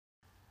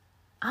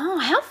Oh,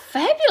 how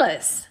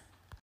fabulous.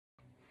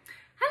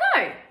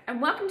 Hello and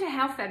welcome to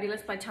How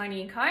Fabulous by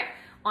Tony & Co.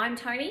 I'm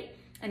Tony,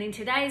 and in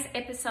today's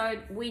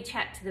episode we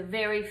chat to the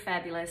very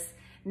fabulous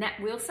Nat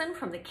Wilson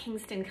from the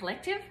Kingston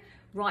Collective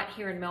right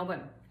here in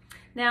Melbourne.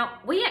 Now,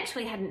 we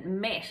actually hadn't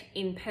met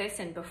in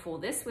person before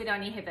this. We'd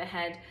only ever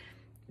had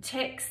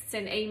texts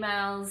and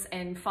emails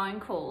and phone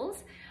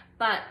calls,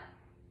 but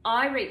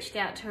I reached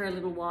out to her a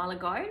little while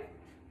ago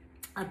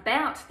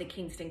about the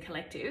Kingston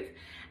Collective,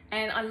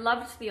 and I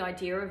loved the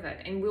idea of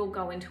it, and we'll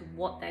go into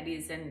what that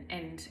is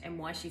and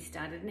why she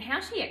started and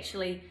how she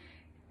actually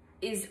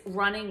is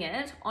running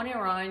it on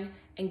her own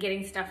and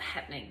getting stuff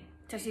happening.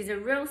 So she's a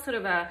real sort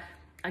of a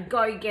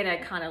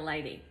go-getter kind of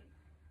lady.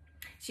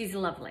 She's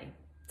lovely.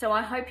 So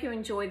I hope you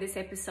enjoy this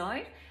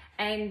episode,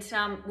 and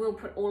we'll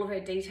put all of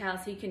her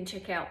details so you can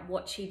check out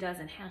what she does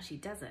and how she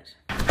does it.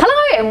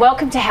 Hello and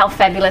welcome to How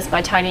Fabulous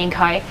by Tony &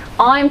 Co.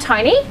 I'm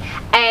Tony,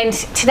 and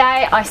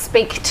today I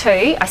speak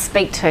to,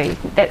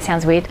 that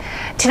sounds weird.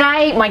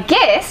 Today my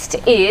guest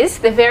is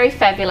the very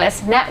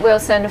fabulous Nat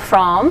Wilson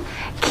from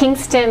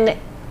Kingston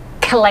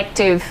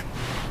Collective.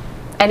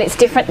 And it's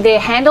different, their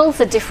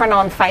handles are different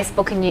on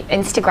Facebook and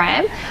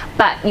Instagram,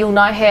 but you'll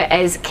know her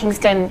as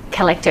Kingston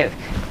Collective,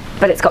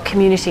 but it's got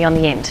community on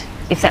the end,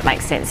 if that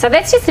makes sense. So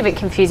that's just a bit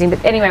confusing,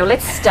 but anyway, well,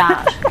 let's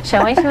start,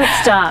 shall we?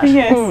 Let's start.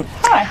 Yes.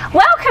 Hi.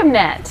 Welcome,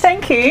 Nat.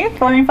 Thank you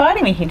for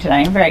inviting me here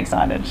today. I'm very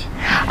excited.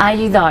 Are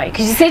you though?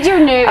 Because you said you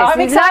were nervous. I'm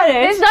excited.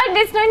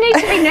 There's no need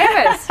to be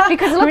nervous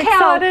because look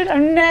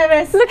I'm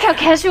nervous. Look how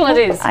casual it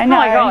is. I know. Oh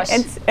my gosh.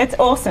 It's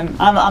awesome.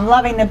 I'm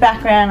loving the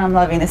background. I'm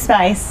loving the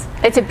space.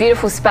 It's a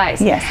beautiful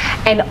space. Yes.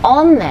 And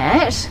on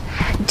that,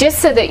 just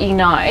so that you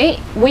know,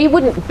 we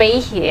wouldn't be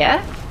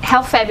here.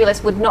 How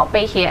Fabulous would not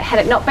be here had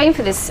it not been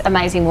for this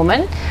amazing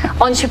woman,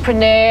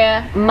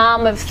 entrepreneur,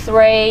 mum of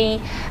 3,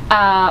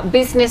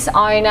 business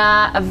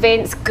owner,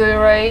 events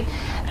guru,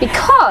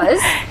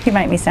 because... You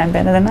make me sound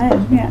better than I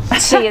am, yeah.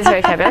 She is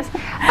very fabulous.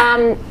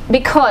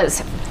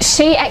 Because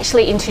she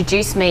actually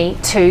introduced me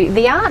to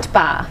the art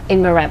bar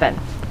in Moorabbin.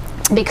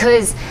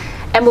 Because,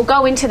 and we'll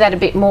go into that a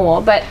bit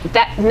more, but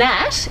that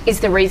Nat is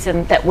the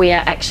reason that we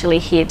are actually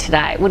here today.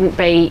 I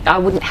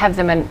wouldn't have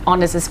them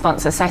on as a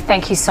sponsor, so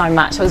thank you so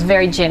much. It was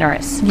very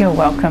generous. You're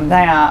welcome.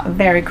 They are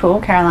very cool.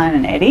 Caroline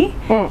and Eddie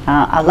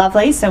are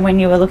lovely. So when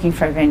you were looking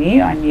for a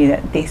venue, I knew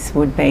that this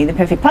would be the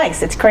perfect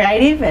place. It's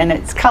creative and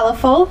it's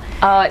colourful.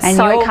 Oh, it's and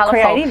so you're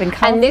colourful. Creative and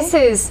colourful. And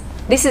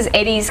this is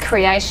Eddie's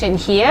creation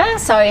here.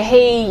 So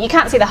you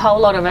can't see the whole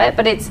lot of it,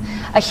 but it's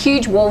a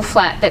huge wall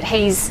flat that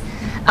he's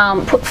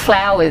put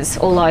flowers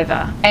all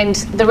over, and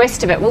the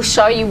rest of it, we'll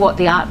show you what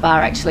the art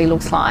bar actually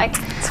looks like.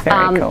 It's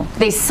very cool.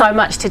 There's so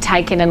much to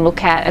take in and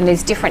look at, and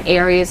there's different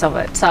areas of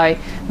it, so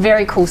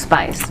very cool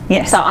space.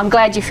 Yes. So I'm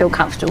glad you feel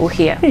comfortable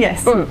here.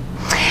 Yes.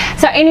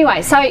 So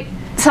anyway, so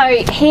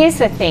here's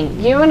the thing,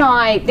 you and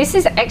I, this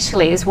is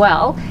actually as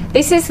well,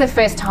 this is the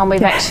first time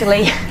we've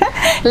actually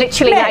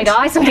literally laid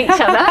eyes on each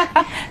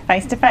other.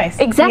 Face to face.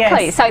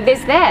 Exactly, Yes. so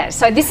there's that.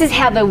 So this is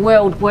how the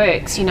world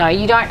works, you know,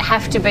 you don't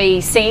have to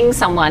be seeing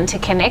someone to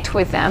connect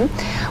with them.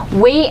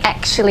 We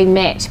actually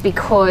met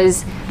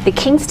because the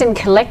Kingston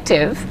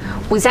Collective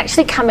was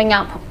actually coming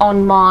up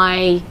on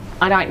my,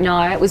 I don't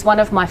know, it was one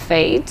of my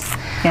feeds.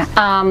 Yeah.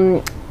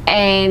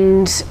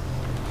 And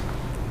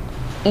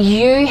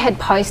you had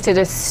posted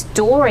a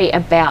story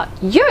about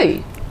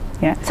you.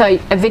 Yeah. So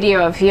a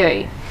video of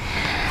you.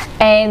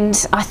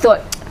 And I thought,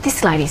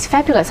 this lady's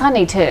fabulous. I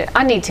need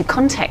to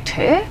contact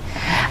her.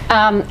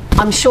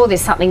 I'm sure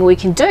there's something we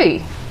can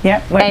do.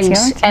 Yeah, work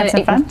together, have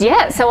some fun.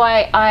 Yeah, so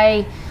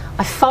I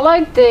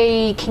followed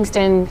the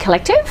Kingston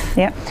Collective.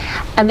 Yep.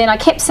 And then I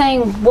kept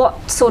seeing what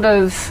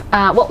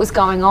was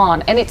going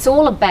on, and it's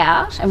all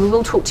about, and we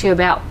will talk to you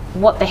about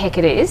what the heck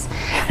it is.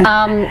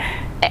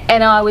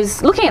 And I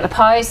was looking at the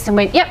post and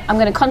went, yep, I'm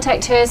going to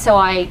contact her. So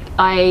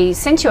I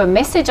sent you a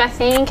message, I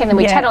think, and then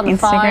we chatted on the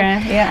phone.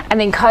 Yeah. And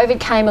then COVID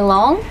came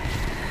along,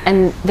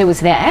 and there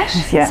was that.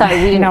 Yeah. So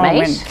we didn't no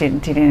meet. one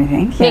did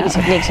anything. Yeah.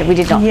 Negative, we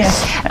did not.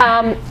 Yes.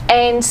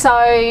 And so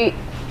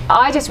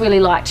I just really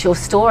liked your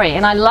story,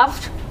 and I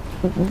loved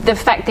the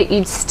fact that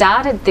you'd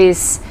started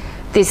this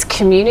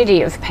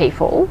community of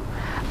people,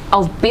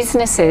 of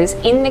businesses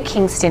in the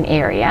Kingston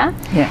area,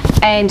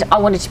 and I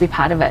wanted to be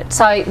part of it.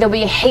 So there'll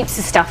be heaps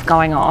of stuff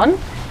going on, ...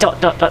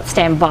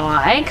 stand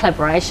by,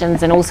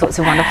 collaborations and all sorts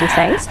of wonderful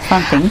things.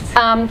 Fun things.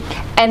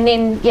 And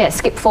then,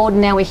 skip forward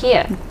and now we're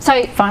here.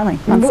 So finally,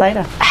 months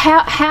later.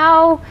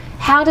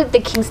 How did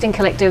the Kingston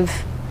Collective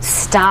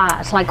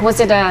start? Like, was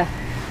it a...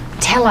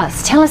 Tell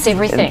us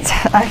everything.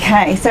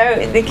 Okay,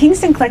 so the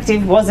Kingston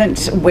Collective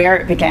wasn't where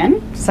it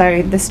began.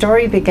 So the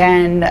story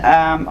began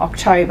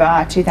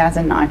October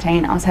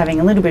 2019. I was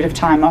having a little bit of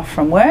time off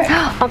from work.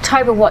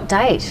 October what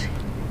date?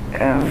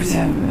 Was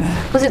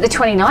it the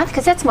 29th?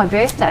 Because that's my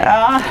birthday.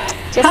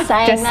 Just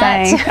saying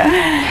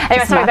that.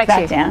 Anyway, sorry, back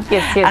to you. Down.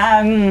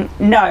 Yes.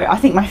 No, I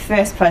think my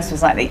first post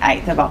was like the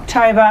 8th of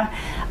October.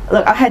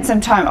 Look, I had some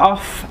time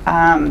off.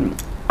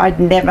 I'd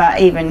never,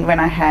 even when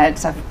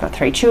so I've got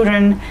 3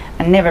 children,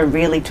 I never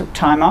really took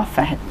time off.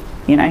 I had,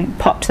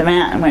 popped them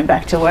out and went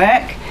back to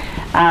work.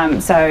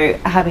 So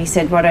hubby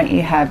said, why don't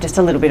you have just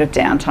a little bit of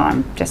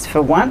downtime just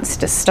for once,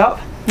 just stop.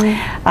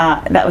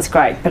 That was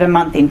great, but a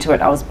month into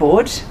it I was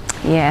bored.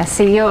 Yeah,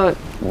 so your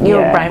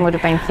brain would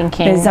have been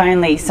thinking... There's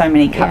only so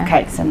many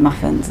cupcakes and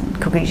muffins and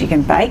cookies you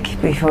can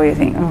bake before you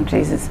think, oh,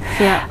 Jesus.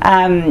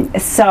 Yeah.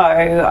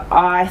 So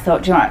I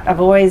thought, you know what, I've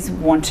always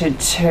wanted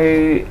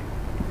to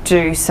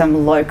do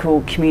some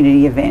local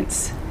community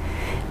events,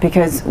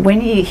 because when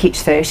you hit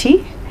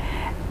 30,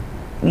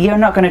 you're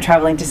not going to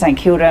travel into St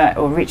Kilda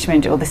or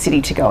Richmond or the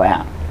city to go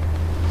out.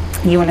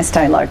 You want to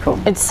stay local.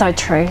 It's so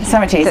true. So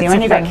much easier.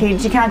 When you've got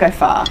kids, you can't go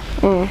far.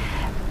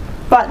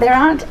 But there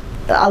aren't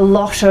a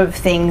lot of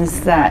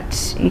things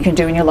that you can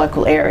do in your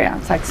local area.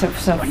 It's like sort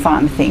of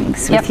fun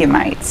things with your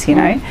mates, you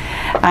know.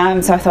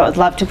 So I thought I'd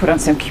love to put on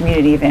some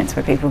community events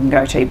where people can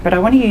go to, but I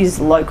want to use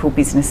local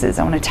businesses.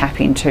 I want to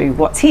tap into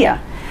what's here.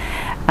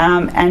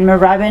 And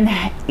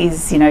Moorabbin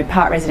is, you know,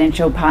 part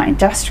residential, part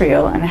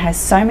industrial, and it has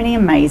so many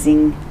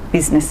amazing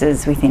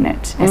businesses within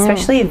it,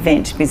 especially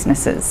event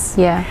businesses.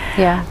 You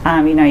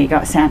know, you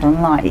got Sound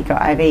on Light, you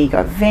got AV, you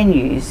got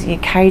venues, you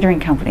catering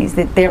companies.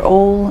 They're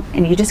all,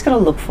 and you just got to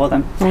look for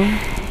them.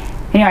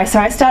 You know, so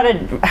I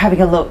started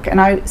having a look,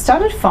 and I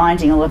started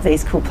finding all of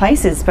these cool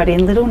places, but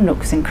in little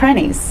nooks and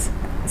crannies.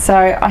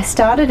 So I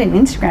started an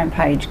Instagram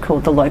page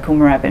called The Local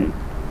Moorabbin,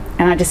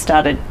 and I just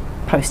started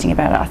posting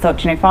about it. I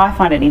thought, you know, if I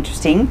find it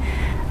interesting,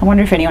 I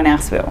wonder if anyone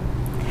else will.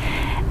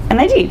 And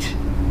they did.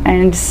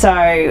 And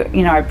so,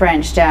 you know, I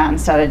branched out and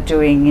started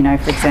doing, you know,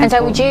 for example... And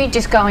so would you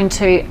just go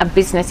into a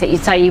business that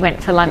you'd say you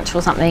went for lunch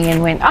or something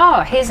and went,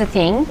 oh, here's a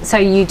thing. So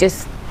you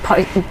just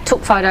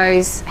took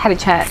photos, had a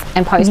chat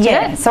and posted it?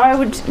 Yeah, so I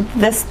would...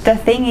 The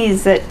thing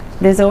is that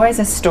there's always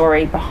a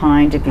story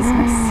behind a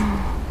business.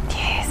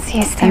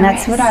 Yes, and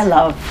that's what I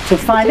love to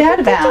find out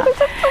about.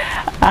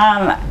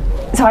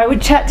 So I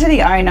would chat to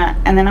the owner,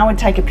 and then I would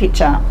take a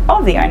picture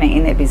of the owner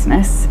in their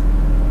business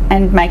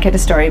and make it a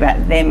story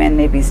about them and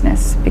their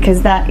business,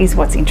 because that is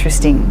what's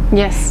interesting.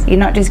 Yes. You're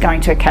not just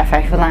going to a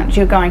cafe for lunch,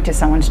 you're going to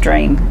someone's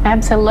dream.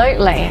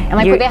 Absolutely. And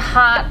they put their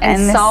heart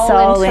and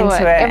soul into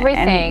it.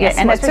 Everything.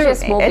 And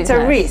it's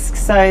a risk.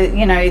 So,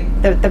 you know,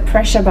 the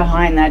pressure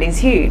behind that is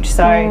huge.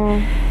 So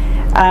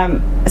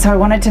so I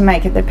wanted to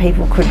make it that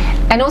people could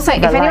And also,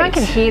 relate. if anyone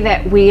can hear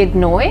that weird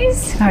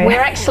noise, we're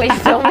actually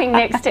filming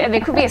next to... There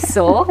could be a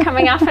saw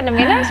coming up in a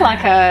minute,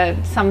 like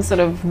some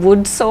sort of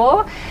wood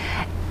saw.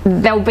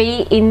 They'll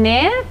be in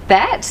there,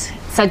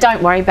 so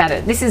don't worry about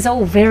it. This is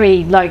all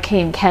very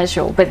low-key and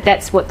casual, but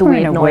that's what the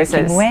weird noise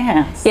is.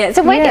 Warehouse. Yeah, it's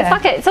a warehouse.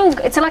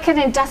 It's like an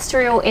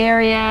industrial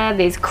area.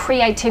 There's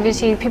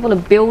creativity. People are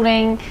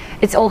building.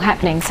 It's all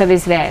happening. So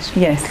there's that.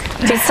 Yes.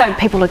 Just so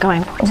people are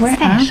going, what's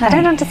that? I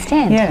don't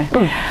understand. Yeah.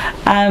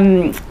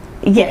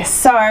 Yes.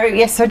 So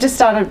I just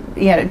started,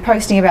 you know,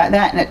 posting about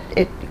that, and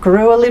it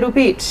grew a little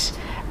bit.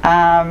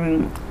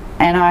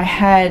 And I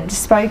had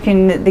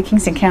spoken, the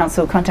Kingston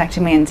Council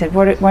contacted me and said,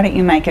 why don't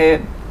you make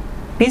a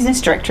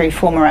business directory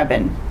for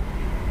Moorabbin?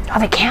 Oh,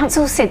 the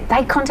council said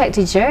they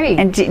contacted you.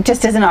 And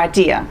just as an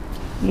idea.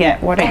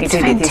 Yeah, why don't you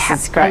do this?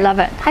 This is great. I love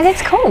it. Hey,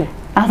 that's cool.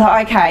 I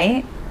thought,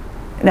 okay,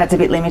 that's a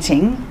bit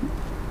limiting.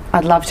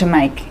 I'd love to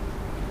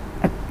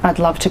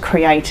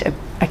create a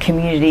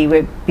community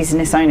where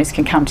business owners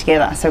can come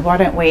together. So why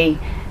don't we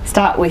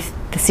start with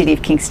the City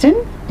of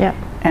Kingston? Yeah.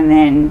 And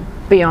then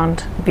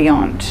beyond.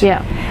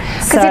 Yeah.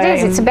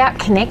 Because it's about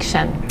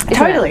connection.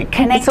 Totally.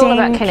 Connecting, it's all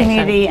about connection.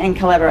 Community and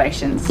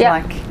collaborations.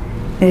 Yep. Like,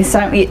 there's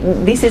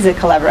this is a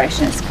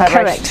collaboration. It's a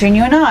collaboration between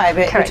you and I,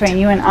 but between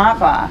you and Art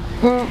Bar.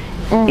 You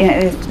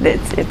know,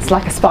 it's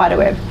like a spider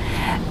web.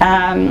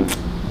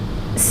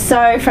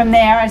 So from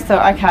there I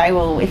thought, okay,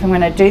 well, if I'm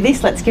going to do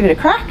this, let's give it a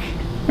crack,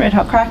 red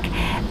hot crack.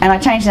 And I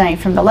changed the name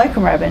from the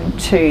Local Moorabbin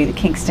to the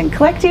Kingston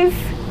Collective.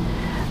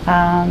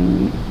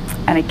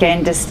 And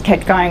again, just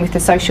kept going with the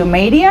social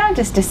media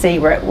just to see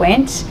where it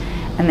went,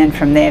 and then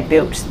from there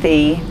built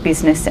the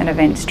business and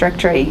events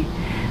directory,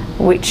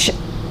 which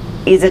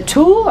is a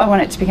tool. I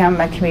want it to become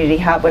a community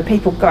hub where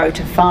people go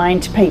to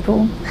find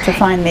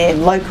their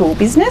local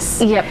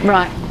business. Yep,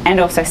 right. And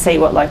also see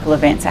what local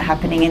events are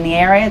happening in the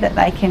area that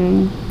they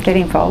can get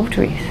involved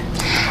with.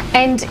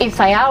 And if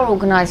they are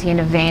organising an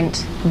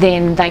event,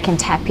 then they can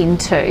tap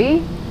into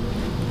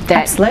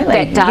that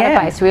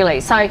database, really.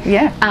 So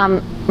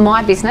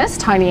my business,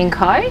 Tony &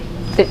 Co,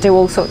 that do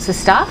all sorts of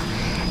stuff,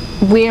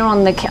 I'm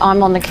on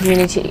the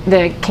community,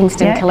 the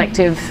Kingston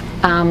Collective.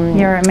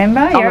 You're a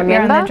member?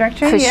 You're on the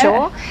directory? For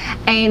sure.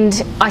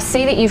 And I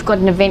see that you've got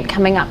an event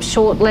coming up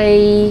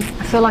shortly.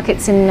 I feel like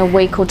it's in a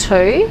week or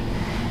two.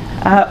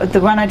 The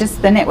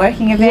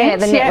networking event. Yeah,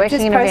 the networking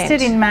just event.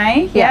 Posted in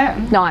May. Yeah,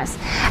 nice.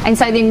 And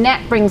so then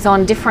Nat brings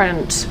on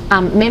different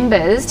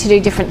members to do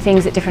different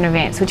things at different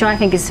events, which I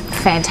think is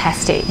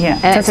fantastic. Yeah,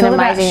 and it's all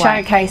about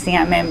showcasing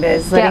our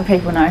members, letting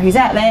people know who's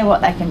out there, what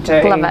they can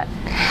do. Love it.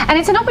 And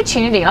it's an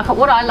opportunity. Like,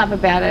 what I love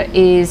about it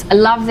is I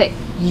love that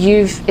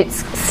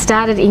it's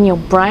started in your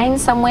brain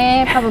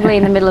somewhere, probably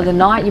in the middle of the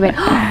night. You went,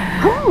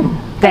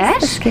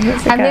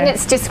 and then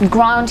it's just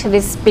grown to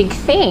this big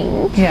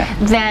thing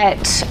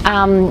that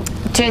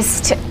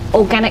just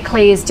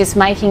organically is just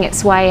making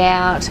its way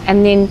out,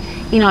 and then,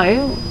 you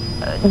know,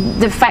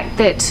 the fact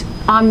that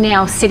I'm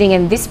now sitting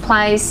in this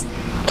place,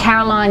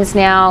 Caroline's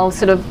now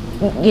sort of,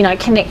 you know,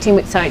 connecting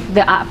with, so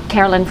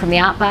Carolyn from the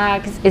Art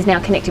Bar is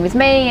now connecting with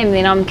me, and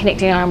then I'm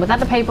connecting on with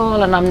other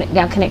people, and I'm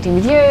now connecting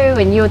with you,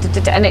 and you're,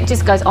 and it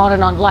just goes on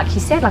and on, like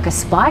you said, like a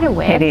spider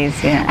web. It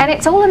is, yeah. And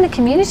it's all in the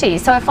community.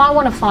 So if I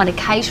want to find a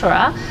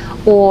caterer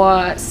or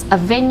a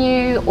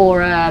venue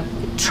or a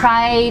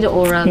trade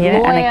or a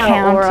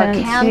lawyer or an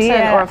accountant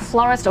or a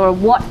florist or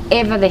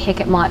whatever the heck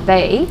it might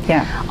be,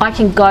 I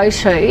can go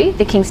to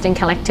the Kingston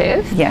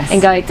Collective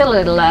and go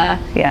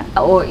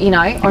or, you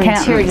know, or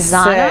interior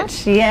designer,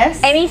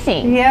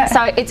 anything.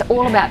 So it's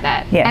all about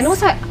that. And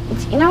also,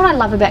 you know what I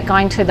love about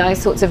going to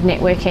those sorts of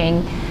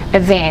networking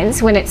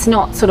events, when it's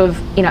not sort of,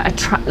 you know,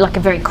 like a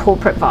very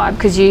corporate vibe,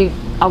 because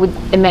I would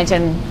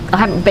imagine, I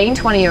haven't been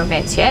to one of your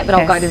events yet, but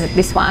I'll go to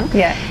this one.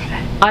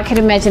 I could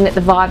imagine that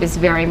the vibe is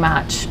very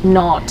much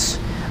not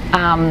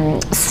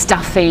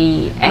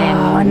stuffy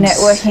and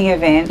networking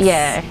events.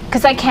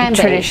 Because they can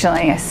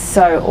traditionally are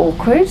so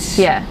awkward.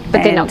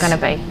 But they're not going to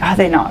be. Oh,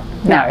 they're not.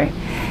 No.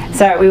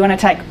 So we want to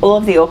take all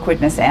of the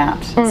awkwardness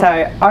out.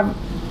 So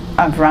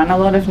I've run a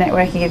lot of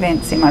networking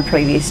events in my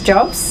previous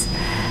jobs.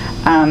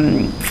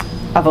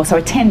 I've also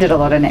attended a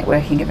lot of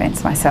networking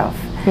events myself.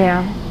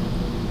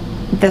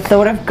 The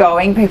thought of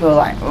going, people are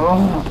like,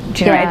 oh,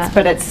 do you know,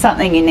 but it's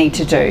something you need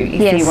to do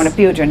if you want to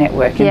build your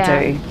network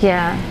and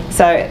do.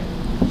 So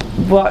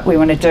what we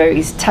want to do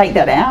is take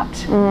that out.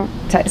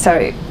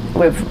 So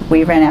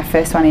we ran our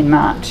first one in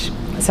March.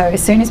 So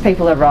as soon as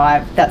people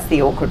arrive, that's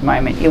the awkward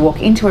moment. You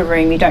walk into a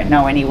room, you don't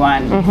know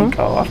anyone, you think,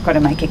 oh, I've got to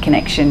make a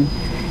connection,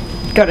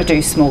 got to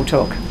do small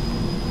talk.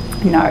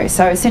 No,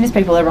 so as soon as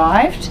people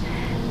arrived,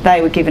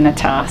 they were given a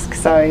task.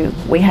 So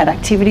we had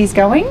activities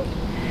going.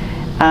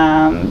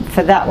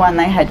 For that one,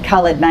 they had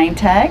coloured name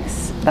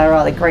tags. They were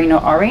either green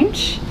or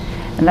orange,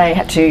 and they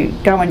had to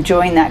go and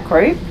join that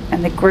group,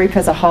 and the group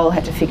as a whole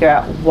had to figure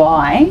out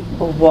why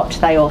or what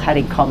they all had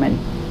in common.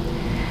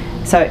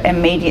 So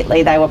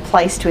immediately they were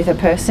placed with a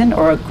person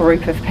or a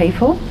group of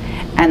people,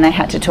 and they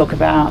had to talk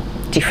about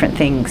different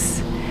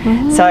things.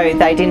 So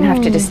they didn't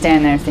have to just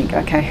stand there and think,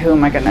 okay, who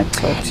am I going to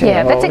talk to?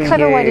 That's a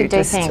clever way to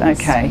do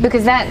things.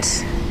 Because that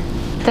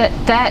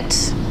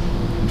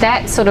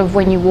sort of,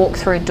 when you walk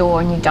through a door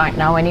and you don't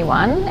know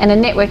anyone, and a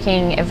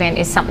networking event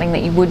is something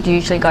that you would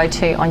usually go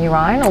to on your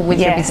own or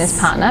with your business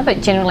partner, but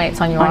generally it's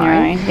on your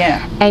own.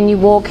 And you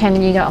walk in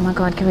and you go, oh my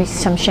God, give me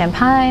some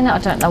champagne, I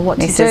don't know what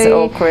to do. This is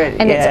awkward.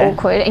 And it's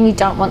awkward, and you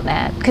don't want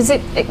that. Because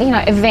you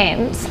know,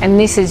 events, and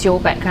this is your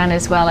background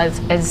as well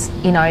as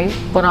you know,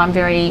 what I'm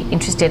very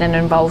interested and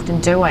involved in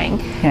doing,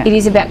 it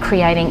is about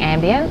creating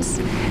ambience.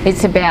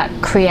 It's about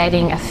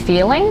creating a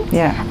feeling,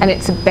 and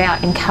it's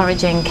about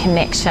encouraging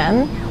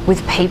connection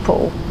with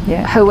people,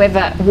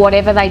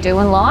 whatever they do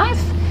in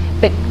life,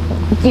 but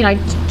you know,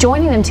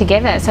 joining them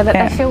together so that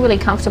they feel really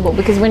comfortable,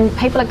 because when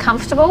people are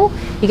comfortable,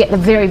 you get the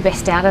very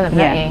best out of them,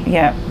 don't you?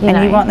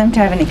 And you want them to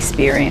have an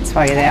experience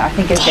while you're there. I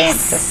think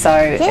events are so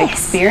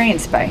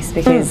experience based,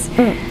 because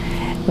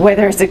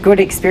whether it's a good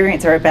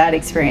experience or a bad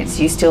experience,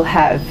 you still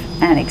have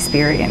an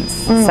experience.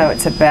 So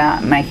it's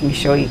about making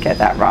sure you get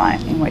that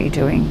right in what you're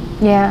doing.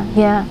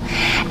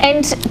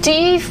 And do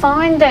you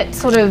find that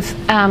sort of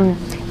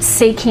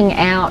seeking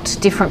out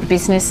different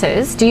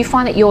businesses, do you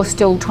find that you're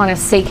still trying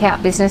to seek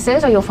out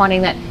businesses, or you're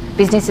finding that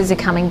businesses are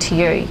coming to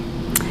you?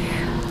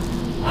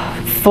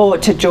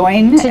 To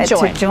join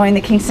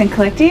the Kingston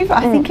Collective,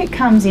 I think it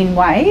comes in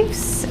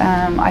waves.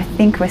 I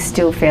think we're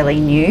still fairly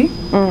new.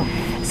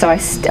 So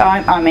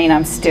I mean,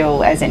 I'm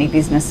still, as any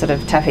business, sort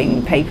of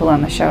tapping people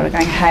on the shoulder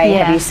going, hey,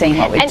 have you seen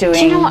what we're doing?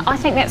 Do you know what? I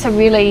think that's a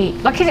really,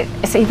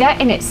 see,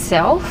 that in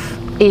itself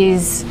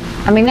is,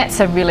 I mean, that's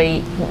a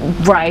really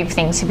brave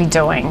thing to be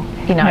doing,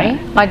 you know.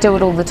 I do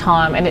it all the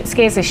time, and it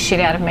scares the shit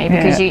out of me,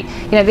 because you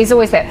know, there's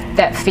always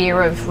that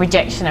fear of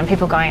rejection and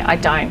people going, I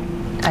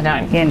don't.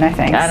 Yeah, no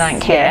thanks. I don't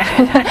care.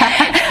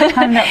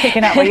 I'm not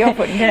picking up what you're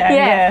putting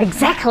down.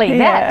 Exactly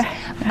that.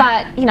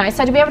 But, you know,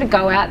 so to be able to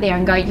go out there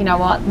and go, you know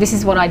what, this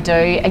is what I do,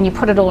 and you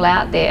put it all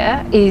out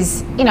there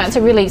is, you know, it's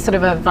a really sort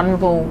of a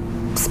vulnerable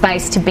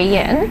space to be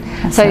in.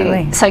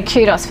 Absolutely. So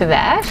kudos for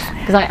that,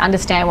 because I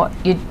understand what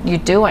you're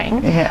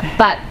doing.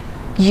 But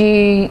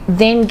you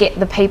then get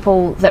the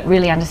people that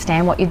really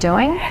understand what you're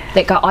doing,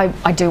 that go,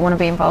 I do want to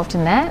be involved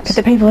in that. But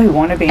the people who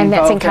want to be and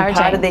involved and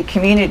part of their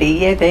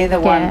community, they're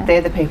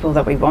the people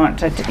that we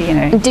want, you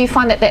know. And do you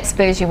find that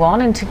spurs you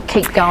on and to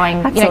keep going?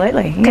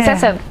 Absolutely, because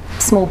as a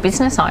small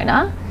business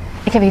owner,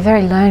 it can be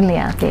very lonely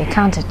out there,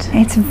 can't it?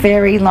 It's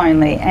very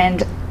lonely,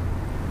 and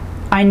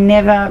I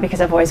never,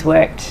 because I've always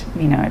worked,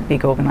 you know, at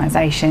big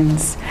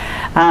organisations,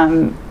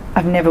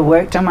 I've never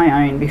worked on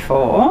my own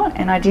before,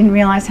 and I didn't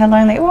realise how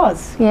lonely it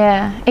was.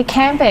 Yeah, it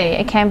can be.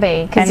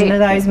 And in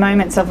those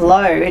moments of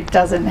low, it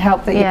doesn't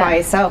help that you're by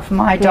yourself.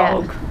 My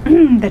dog,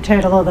 the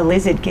turtle or the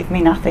lizard, give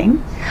me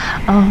nothing.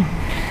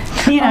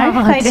 You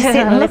know, they just sit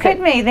and look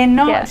at me. They're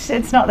not,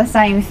 it's not the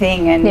same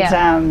thing. And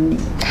and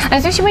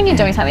especially when you're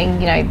doing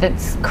something, you know,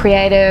 that's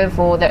creative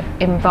or that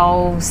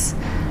involves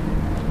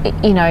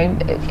you know,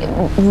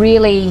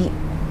 really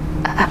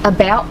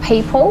about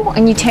people,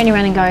 and you turn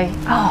around and go,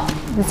 oh,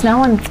 there's no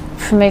one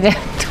for me to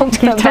talk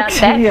to about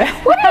that. Yeah.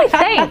 What do you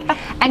think?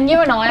 And you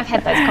and I have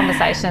had those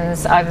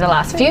conversations over the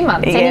last few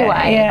months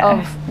anyway,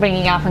 of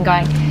bringing up and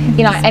going,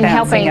 you know, and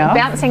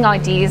bouncing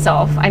ideas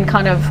off, and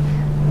kind of,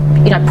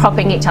 you know,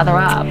 propping each other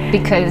up,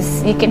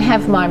 because you can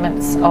have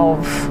moments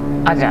of,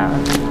 I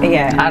don't know.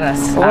 Yeah.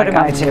 What am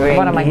I doing?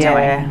 What am I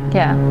doing?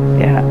 Yeah.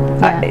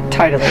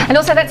 Totally. And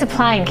also, that's a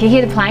plane. Can you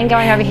hear the plane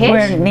going overhead?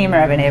 We're near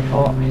Moorabbin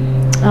Airport.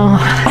 Oh,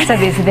 so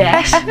there's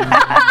that.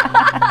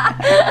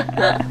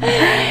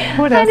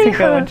 What else are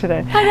going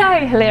today? I know,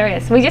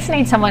 hilarious. We just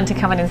need someone to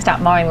come in and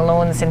start mowing the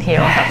lawns in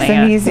here or something.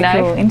 Some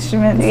musical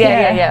instruments.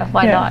 Yeah.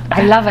 Why not?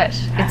 I love it.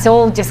 It's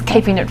all just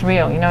keeping it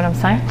real. You know what I'm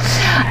saying?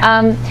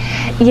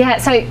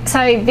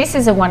 So this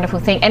is a wonderful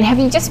thing. And have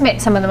you just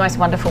met some of the most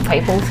wonderful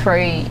people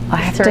through? I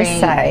have to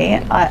say,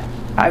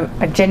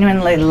 I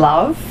genuinely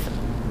love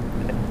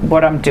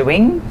what I'm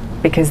doing,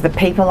 because the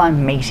people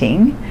I'm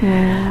meeting,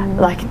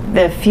 like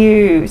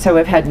so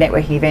we've had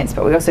networking events,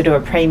 but we also do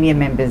a premium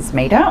members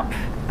meetup.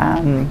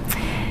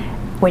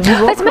 When you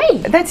walk, that's me.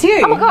 That's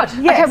you. Oh my God.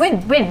 Yes. Okay,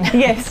 when?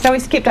 Yes. So we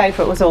skipped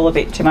April. It was all a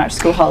bit too much.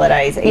 School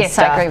holidays, Easter. Yes,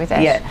 I agree with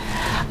that. Yeah.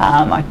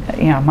 I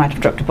might have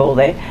dropped a ball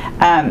there.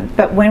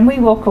 But when we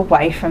walk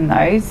away from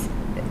those,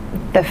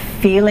 the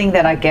feeling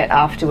that I get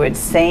afterwards,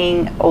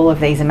 seeing all of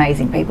these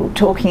amazing people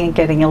talking and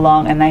getting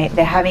along, and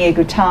they're having a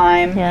good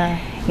time. Yeah.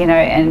 You know,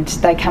 and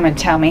they come and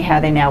tell me how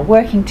they're now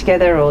working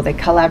together or they're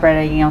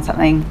collaborating on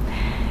something.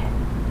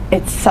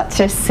 It's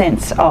such a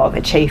sense of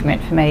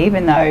achievement for me,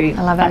 even though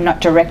I'm not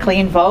directly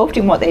involved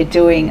in what they're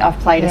doing. I've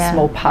played a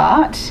small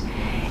part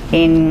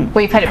in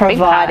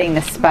providing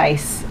the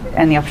space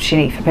and the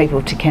opportunity for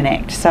people to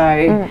connect.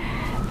 So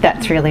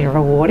that's really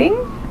rewarding,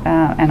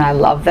 and I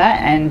love that.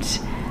 And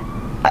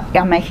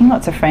I'm making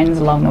lots of friends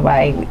along the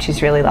way, which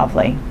is really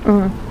lovely.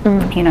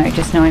 You know,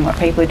 just knowing what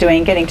people are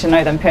doing, getting to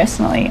know them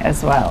personally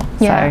as well.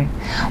 Yeah.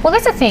 So, well,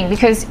 that's the thing,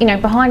 because, you know,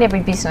 behind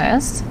every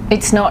business,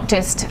 it's not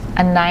just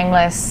a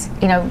nameless,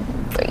 you know,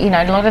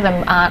 a lot of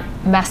them aren't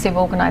massive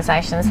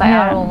organisations. They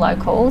are all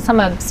local. Some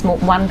are small,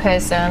 one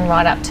person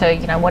right up to,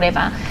 you know,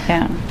 whatever.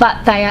 Yeah.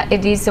 But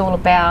it is all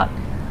about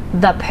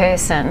the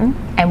person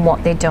and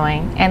what they're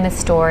doing and the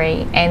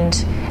story,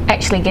 and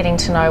actually getting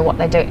to know what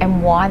they do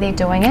and why they're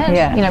doing it.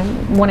 Yeah. You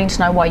know, wanting to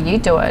know why you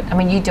do it. I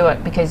mean, you do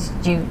it because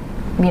you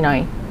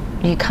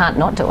can't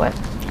not do it.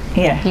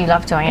 Yeah. You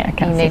love doing it.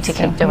 You need to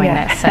keep doing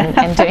this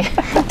and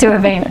do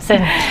events.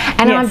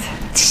 And I'm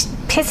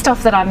pissed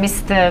off that I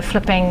missed the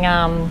flipping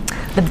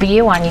the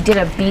beer one. You did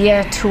a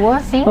beer tour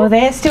thing. Well,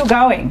 they're still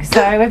going.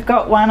 So we've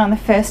got one on the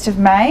 1st of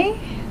May.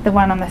 The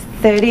one on the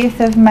 30th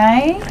of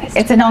May.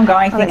 It's an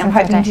ongoing thing. I'm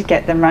hoping to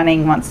get them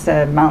running once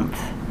a month.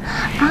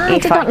 I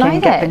did not know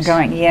that. Get them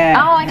going. Yeah.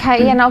 Oh,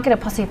 okay. Yeah, and I'll get a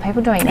posse of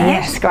people doing that.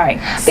 Yes, great.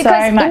 Because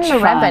so much in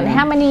Moorabbin, fun.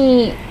 how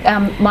many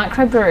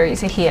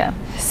microbreweries are here?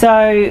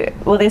 So,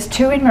 well, there's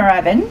 2 in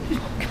Moorabbin,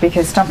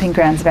 because Stomping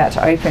Ground's about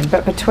to open.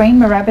 But between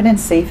Moorabbin and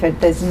Seaford,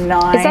 there's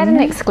 9. Is that an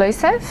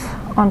exclusive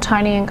on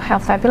Tony and How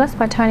Fabulous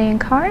by Tony and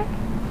Co?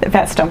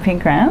 About Stomping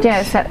Ground?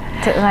 Yeah, is that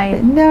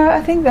they? No,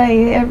 I think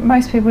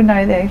most people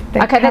know they're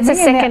okay, that's a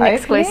second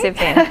exclusive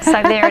then.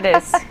 So there it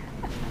is.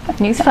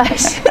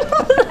 Newsflash.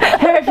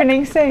 They're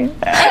opening soon.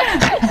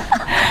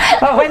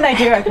 Well, when they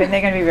do open,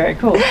 they're going to be very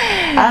cool.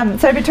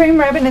 So between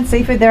Moorabbin and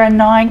Seaford, there are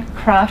 9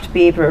 craft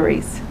beer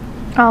breweries.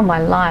 Oh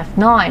my life,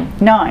 9.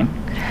 9.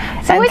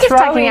 So we're just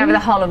taking over the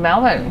whole of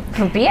Melbourne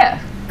for beer.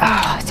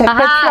 Oh, so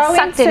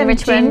throw in some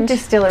Richmond gin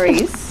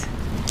distilleries.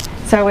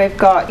 So we've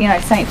got,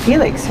 St.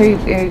 Felix, who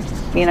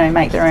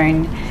make their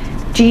own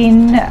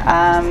gin,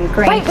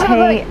 green tea.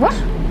 Wait, what?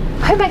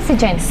 Who makes the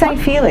gin? St.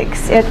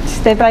 Felix.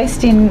 They're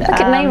based in Look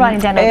at me writing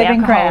down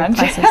Urban Ground.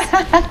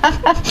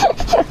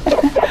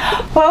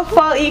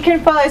 Well, you can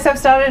follow. So I've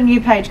started a new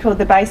page called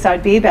the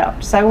Bayside Beer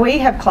Belt. So we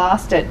have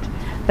classed it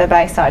the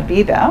Bayside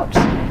Beer Belt.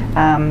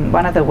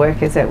 One of the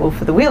workers at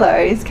Wolf of the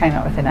Willows came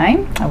up with the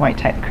name. I won't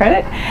take the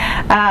credit.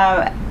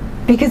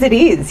 Because it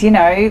is,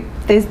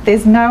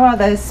 there's no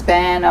other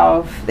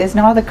there's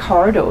no other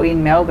corridor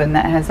in Melbourne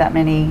that has that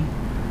many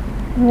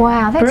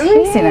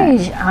breweries in it.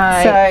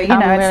 So, it's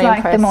really like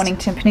impressed. The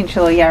Mornington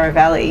Peninsula or Yarra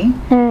Valley.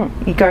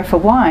 You go for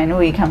wine,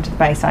 or you come to the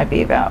Bayside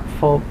Beer Belt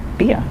for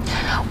beer.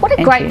 What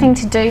a great thing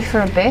to do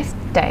for a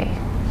birthday.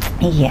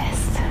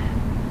 Yes.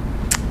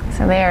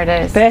 So there it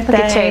is. Birthday,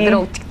 look at you,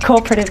 little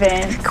corporate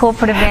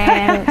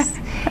events.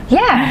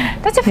 Yeah,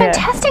 that's a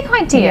fantastic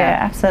idea. Yeah,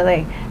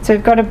 absolutely. So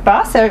we've got a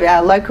bus,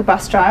 our local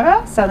bus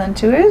driver, Southern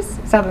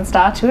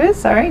Star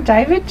Tours,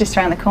 David, just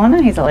around the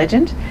corner. He's a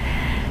legend.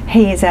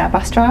 He is our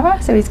bus driver.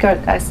 So he's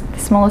got the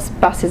smallest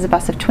bus is a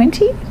bus of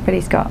 20, but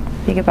he's got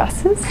bigger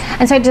buses.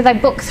 And so do they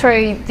book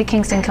through the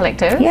Kingston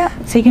Collective? Yeah.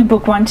 So you can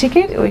book one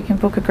ticket, or you can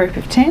book a group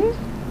of 10.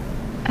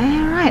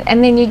 All right,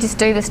 and then you just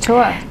do this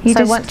tour. You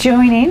just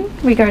join in.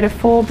 We go to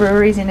 4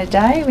 breweries in a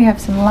day. We have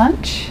some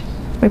lunch.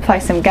 We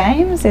play some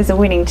games. There's a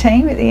winning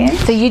team at the end.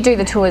 So you do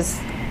the tours.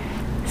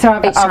 So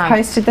I've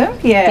hosted them.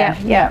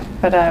 Yeah.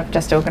 But I've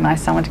just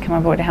organised someone to come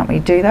on board to help me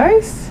do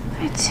those.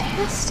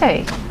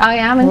 Fantastic. I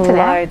am into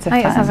that. Loads of I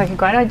think it fun. sounds like a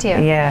great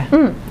idea.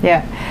 Yeah,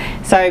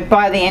 yeah. So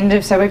by the end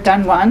of, so we've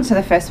done one, so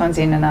the first one's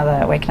in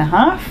another week and a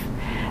half.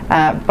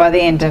 By the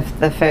end of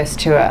the first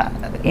tour,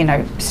 you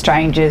know,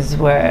 strangers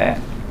were,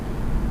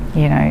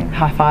 you know,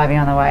 high-fiving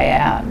on the way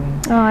out.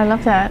 And Oh, I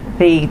love that.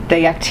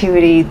 the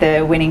activity,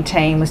 the winning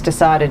team was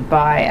decided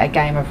by a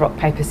game of rock,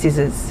 paper,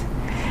 scissors.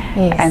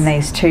 Yes. And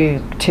these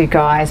two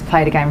guys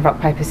played a game of rock,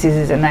 paper,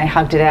 scissors, and they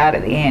hugged it out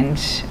at the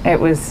end. It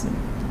was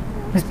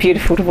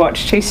beautiful to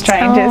watch two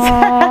strangers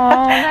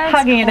that's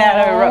hugging it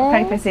out over rock, cool.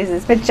 paper,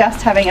 scissors, but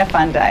just having a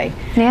fun day.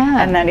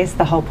 Yeah. And that is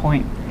the whole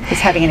point, is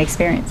having an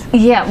experience.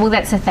 Yeah, well,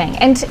 that's the thing.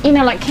 And, you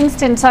know, like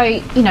Kingston, so,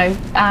 you know,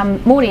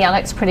 Morty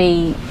Alec's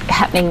pretty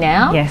happening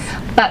now. Yes.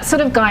 But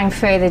sort of going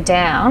further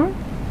down,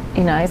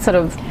 you know, sort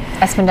of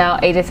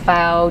Aspendale,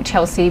 Edithvale,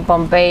 Chelsea,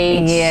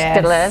 Bombay,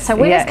 Yes. So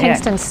where Yeah, does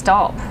Kingston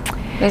stop?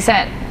 Is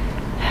that...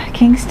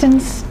 Kingston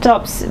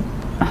stops,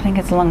 I think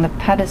it's along the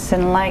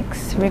Patterson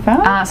Lakes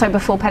River. so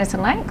before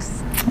Patterson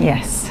Lakes?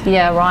 Yes.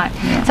 Yeah, right.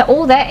 Yeah. So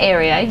all that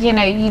area, you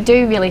know, you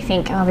do really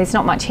think, oh, there's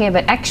not much here,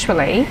 but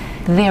actually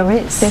there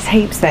is. There's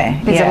heaps there.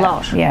 There's a yeah,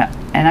 lot. Yeah,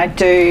 and I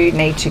do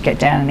need to get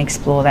down and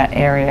explore that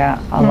area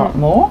a lot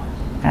more.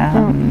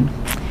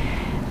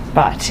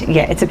 But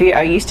yeah, it's a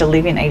I used to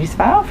live in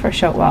Edithvale for a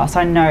short while,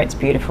 so I know it's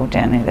beautiful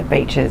down there. The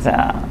beaches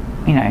are,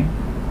 you know,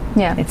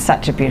 Yeah. it's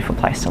such a beautiful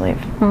place to live.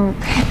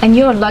 And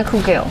you're a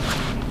local girl.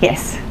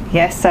 Yes,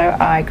 yes. So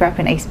I grew up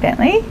in East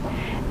Bentley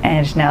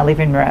and now live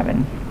in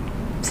Moorabbin.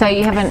 So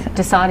you haven't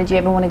decided you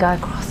ever want to go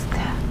across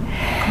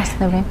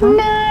the river?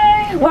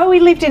 No, well, we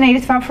lived in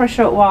Edithvale for a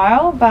short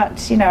while,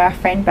 but you know, our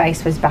friend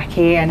base was back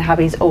here, and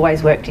hubby's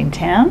always worked in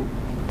town,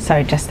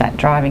 so just that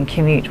driving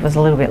commute was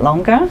a little bit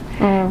longer.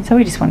 So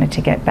we just wanted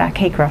to get back.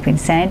 He grew up in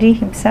Sandy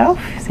himself,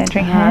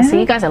 Sandringham. So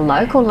you guys are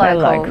locals. We're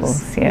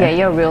locals, yeah. Yeah,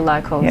 you're real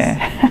locals.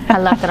 Yeah. I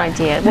love that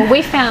idea. Well,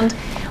 we found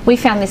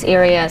this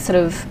area sort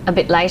of a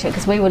bit later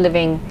because we were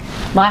living.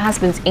 My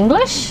husband's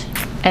English,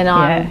 and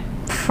I'm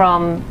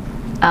from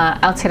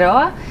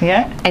Aotearoa.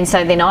 Yeah. And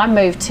so then I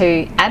moved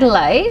to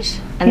Adelaide,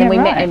 and then we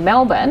met right. in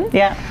Melbourne.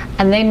 Yeah.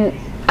 And then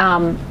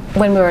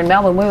when we were in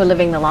Melbourne, we were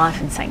living the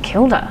life in St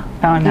Kilda.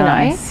 Oh, you know?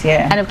 nice,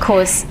 yeah. And of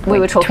course, we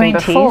were talking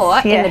 20s, before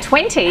in yeah. the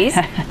 20s.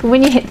 But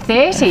when you hit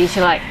 30s,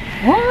 you're like,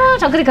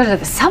 what? I've got to go to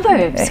the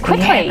suburbs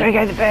quickly. Yeah, gotta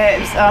go to the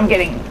burbs. I'm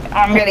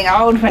getting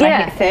old when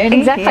I hit 30.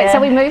 Exactly. Yeah. So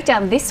we moved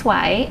down this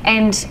way,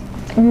 and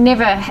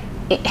never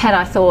had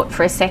I thought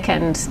for a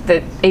second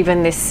that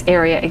even this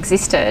area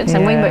existed.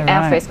 And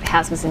our first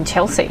house was in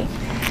Chelsea.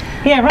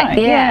 Yeah, right.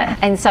 Yeah.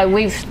 And so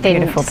we've then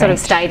Beautiful sort of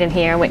beach. stayed in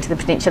here and went to the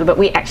peninsula, but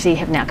we actually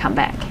have now come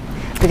back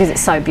because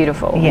it's so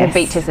beautiful. Yes. The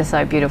beaches are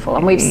so beautiful,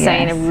 and we've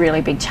seen a really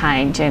big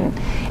change in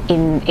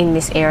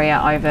this area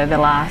over the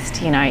last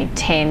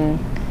 10,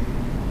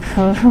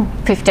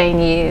 15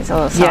 years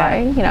or so. Yeah.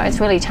 You know, it's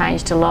really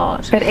changed a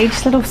lot. But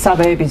each little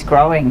suburb is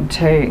growing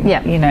too.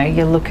 Yeah. You know,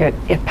 you look at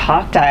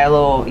Parkdale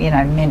or, you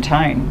know,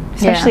 Mentone,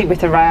 especially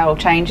with the rail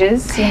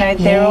changes, you know,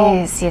 they're all...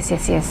 Yes. You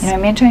know,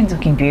 Mentone's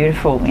looking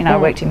beautiful. You know, I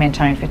worked in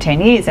Mentone for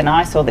 10 years and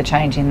I saw the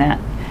change in that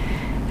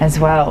as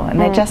well. And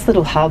they're just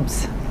little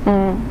hubs.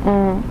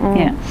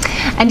 Yeah.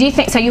 And do you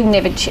think, so you'll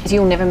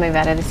never move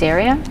out of this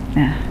area?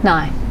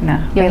 No.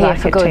 No. We You're here like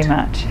for it good. too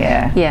much.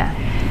 Yeah.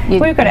 Yeah.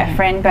 We've got our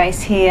friend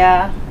base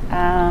here.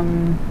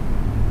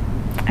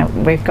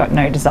 We've got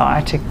no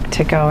desire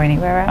to go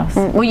anywhere else.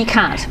 Well, you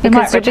can't We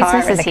because might your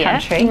retire business in is the here.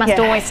 country. You must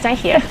Yeah. always stay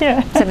here.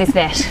 Yeah. So there's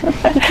that.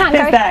 You can't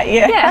There's go. that,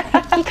 yeah.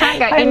 You can't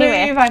go I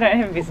anywhere. move, I don't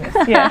have a business.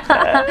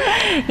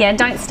 Yeah. Yeah,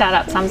 don't start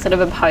up some sort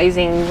of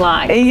opposing,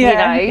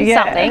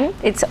 Yeah, something.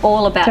 It's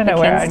all about Don't the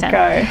know where I'd Kingston. go.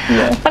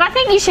 Yeah. But I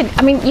think you should,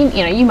 I mean,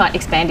 you might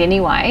expand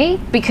anyway,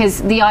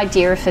 because the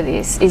idea for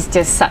this is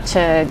just such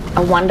a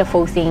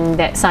wonderful thing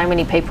that so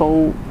many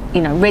people,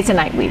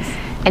 resonate with,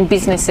 and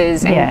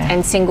businesses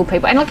and single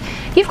people. And look,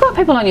 you've got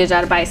people on your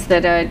database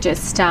that are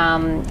just,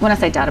 when I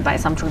say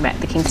database, I'm talking about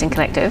the Kingston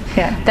Collective,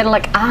 that are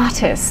like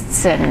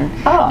artists and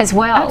as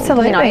well.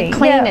 Absolutely.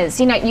 Cleaners,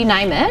 you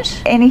name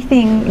it.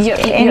 Anything,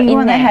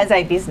 anyone that there. has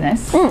a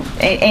business,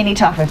 any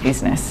type of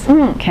business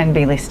can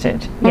be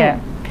listed. Yeah.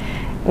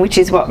 Which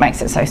is what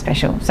makes it so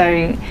special.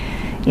 So,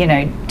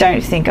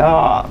 don't think,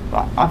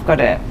 I've got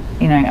to,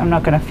 I'm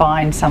not going to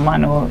find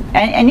someone,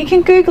 and you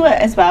can Google it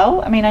as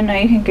well. I mean, I know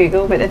you can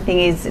Google, but the thing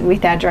is,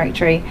 with our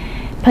directory,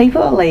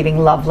 people are leaving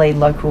lovely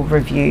local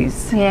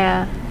reviews.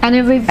 Yeah, and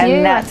a review,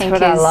 and that's I think,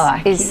 what I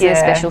like. is a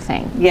special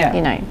thing.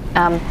 Yeah.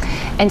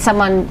 And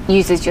someone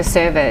uses your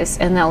service,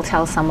 and they'll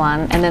tell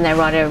someone, and then they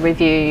write a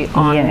review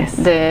on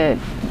the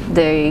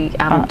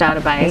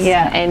database.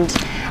 Yeah.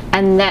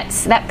 And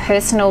that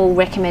personal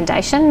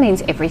recommendation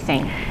means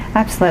everything.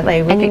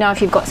 Absolutely. And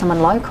if you've got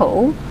someone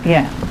local,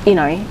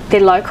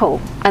 they're local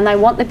and they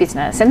want the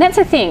business. And that's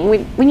the thing,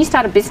 when you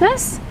start a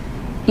business,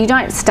 you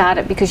don't start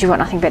it because you've got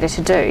nothing better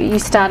to do. You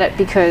start it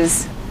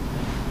because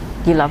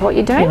you love what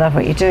you're doing. You love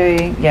what you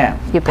do, yeah.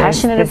 You're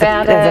passionate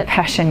about it. There's a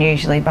passion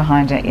usually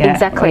behind it, yeah.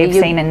 Exactly. Or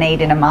you've seen a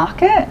need in a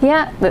market.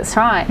 Yeah, that's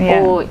right.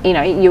 Yeah. Or,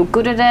 you're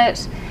good at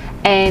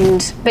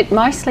it. But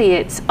mostly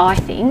it's, I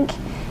think,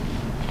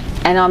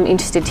 and I'm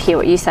interested to hear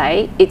what you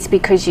say, it's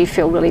because you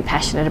feel really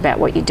passionate about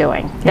what you're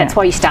doing. That's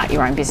why you start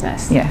your own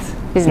business. Yes.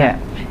 Isn't it?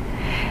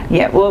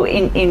 Yeah. Well,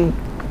 in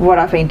what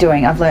I've been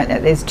doing, I've learned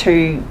that there's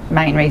two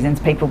main reasons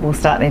people will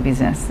start their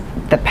business.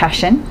 The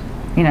passion,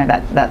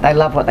 that they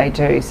love what they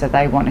do, so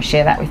they want to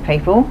share that with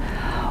people.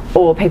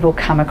 Or people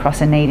come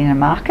across a need in a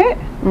market.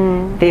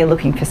 They're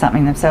looking for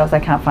something themselves, they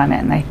can't find it,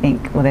 and they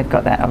think, well, they've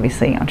got that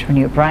obviously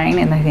entrepreneur brain,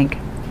 and they think,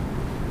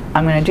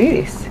 I'm going to do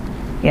this.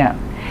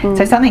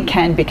 So something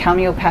can become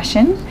your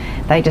passion.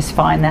 They just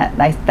find that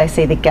they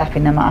see the gap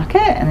in the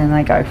market, and then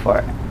they go for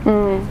it.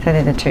 So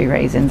they're the two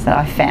reasons that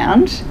I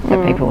found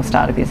that people will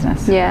start a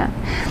business. Yeah,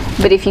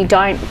 but if you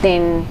don't,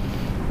 then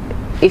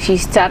if you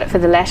start it for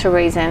the latter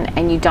reason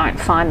and you don't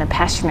find the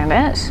passion in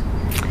it,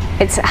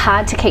 it's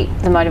hard to keep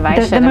the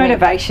motivation. The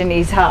motivation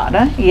is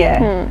harder,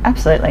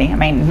 absolutely. I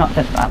mean, not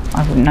that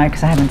I wouldn't know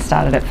because I haven't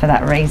started it for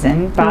that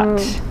reason,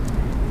 but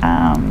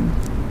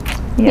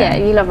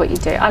you love what you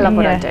do. I love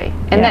what I do,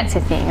 and that's the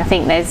thing. I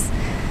think there's,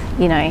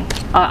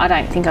 I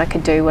don't think I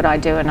could do what I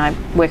do, and I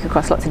work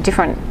across lots of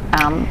different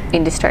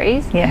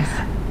industries. Yes.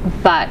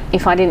 But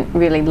if I didn't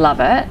really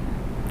love it,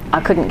 I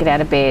couldn't get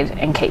out of bed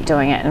and keep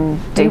doing it and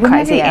do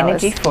crazy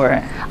hours. Energy for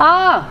it.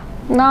 Oh.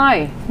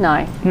 No,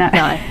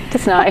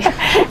 just no.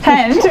 And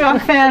I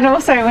found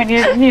also when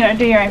you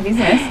do your own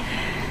business,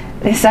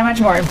 there's so much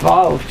more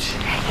involved.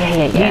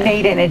 Yeah. You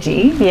need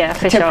energy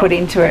to put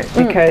into it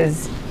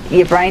because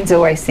your brain's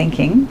always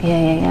thinking.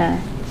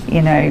 Yeah.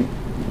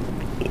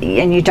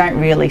 And you don't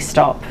really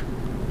stop.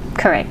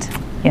 Correct.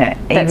 Yeah,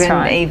 That's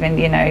right. Even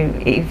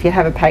if you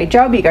have a paid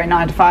job, you go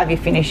 9 to 5, you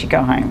finish, you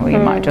go home, or you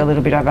might do a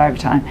little bit of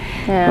overtime.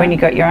 Yeah. When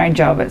you've got your own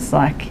job, it's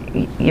like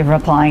you're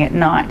replying at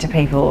night to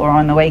people, or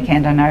on the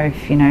weekend. I know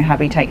if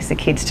hubby takes the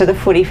kids to the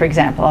footy, for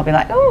example, I'll be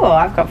like, oh,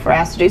 I've got 4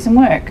 hours to do some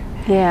work.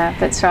 Yeah,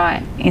 that's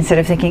right. Instead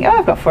of thinking, oh,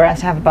 I've got 4 hours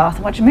to have a bath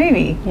and watch a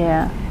movie.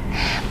 Yeah.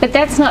 But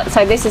that's not,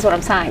 so this is what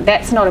I'm saying,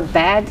 that's not a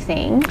bad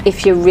thing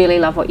if you really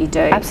love what you do.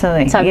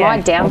 Absolutely. So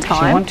my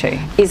downtime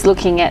is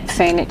looking at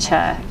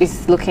furniture,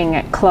 is looking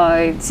at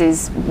clothes,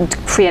 is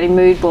creating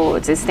mood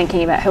boards, is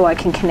thinking about who I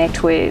can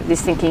connect with,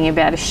 is thinking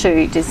about a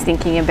shoot, is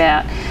thinking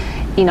about,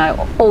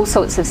 all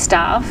sorts of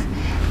stuff,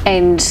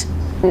 and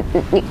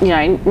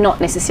not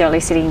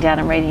necessarily sitting down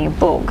and reading a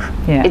book.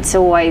 Yeah. There's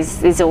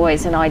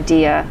always an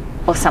idea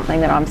or something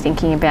that I'm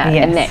thinking about,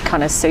 and that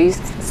kind of soothes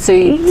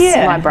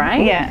my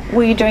brain. Yeah,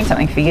 well, you're doing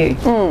something for you.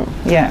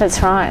 Yeah,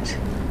 that's right.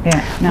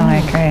 Yeah, no, I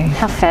agree.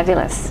 How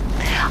fabulous.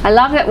 I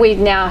love that we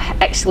now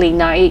actually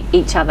know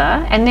each other,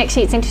 and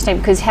actually it's interesting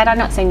because had I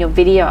not seen your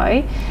video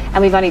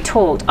and we've only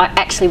talked, I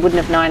actually wouldn't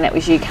have known that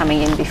was you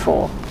coming in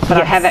before, but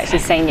I have actually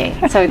seen you,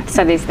 so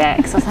there's that,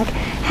 because I was like,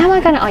 how am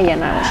I going to,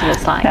 know what she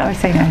looks like. No, I've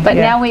seen her. But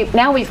now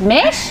we've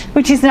met.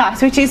 Which is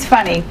nice, which is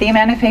funny, the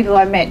amount of people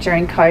I've met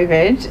during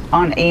COVID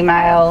on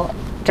email,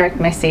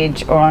 direct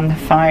message, or on the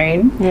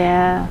phone,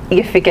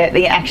 you forget that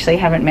you actually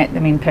haven't met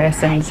them in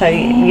person, so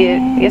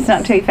it's not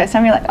until your first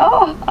time you're like,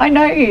 oh, I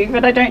know you,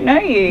 but I don't know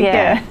you.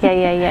 Yeah.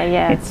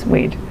 It's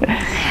weird.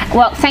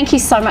 Well, thank you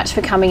so much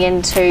for coming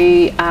in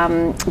to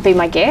be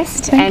my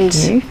guest. Thank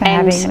you for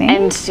having me.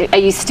 And are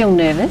you still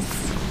nervous?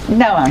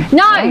 No, I'm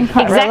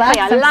exactly. Relaxed.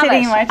 I love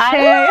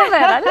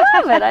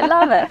it. I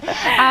love it.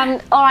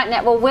 All right,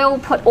 Nat. Well, we'll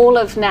put all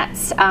of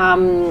Nat's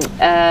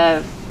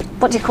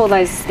what do you call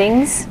those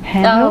things?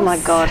 Handles? Oh my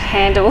God,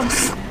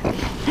 handles.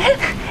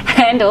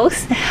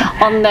 Handles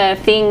on the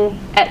thing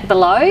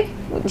below.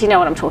 Do you know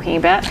what I'm talking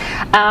about?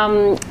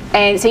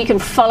 And so you can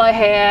follow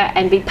her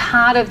and be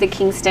part of the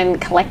Kingston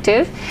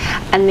Collective,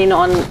 and then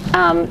on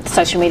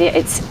social media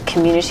it's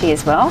community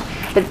as well.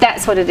 But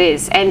that's what it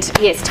is. And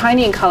yes,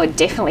 Tony & Co are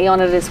definitely on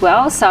it as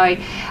well. So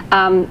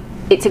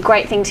it's a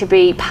great thing to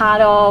be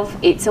part of.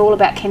 It's all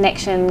about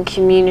connection,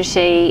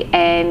 community,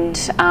 and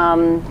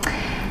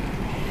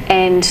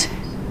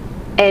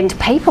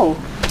people.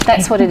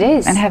 That's what it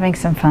is. And having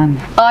some fun.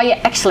 Oh yeah,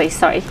 actually,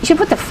 sorry. You should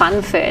put the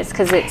fun first,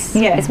 because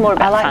it's more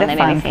about fun than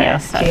anything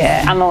else. So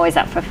I'm always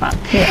up for fun.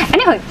 Yeah.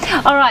 Anyway,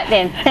 all right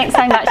then. Thanks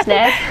so much,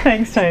 Nat.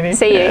 Thanks, Tony.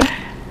 See you.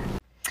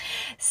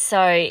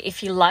 So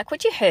if you like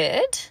what you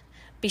heard,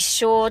 be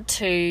sure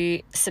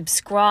to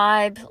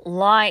subscribe,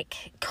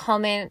 like,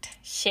 comment,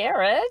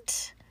 share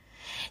it.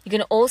 You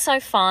can also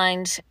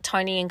find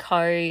Tony &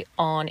 Co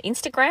on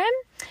Instagram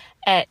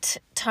at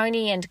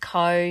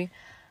Tony&Co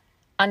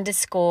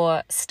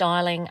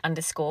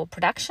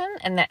 _styling_production,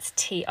 and that's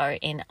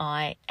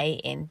TONIANDCO.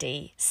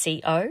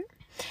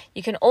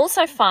 You can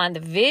also find the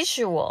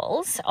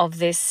visuals of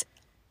this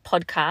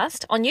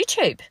podcast on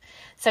YouTube.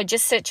 So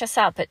just search us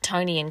up at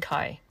Tony &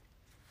 Co.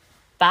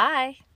 Bye.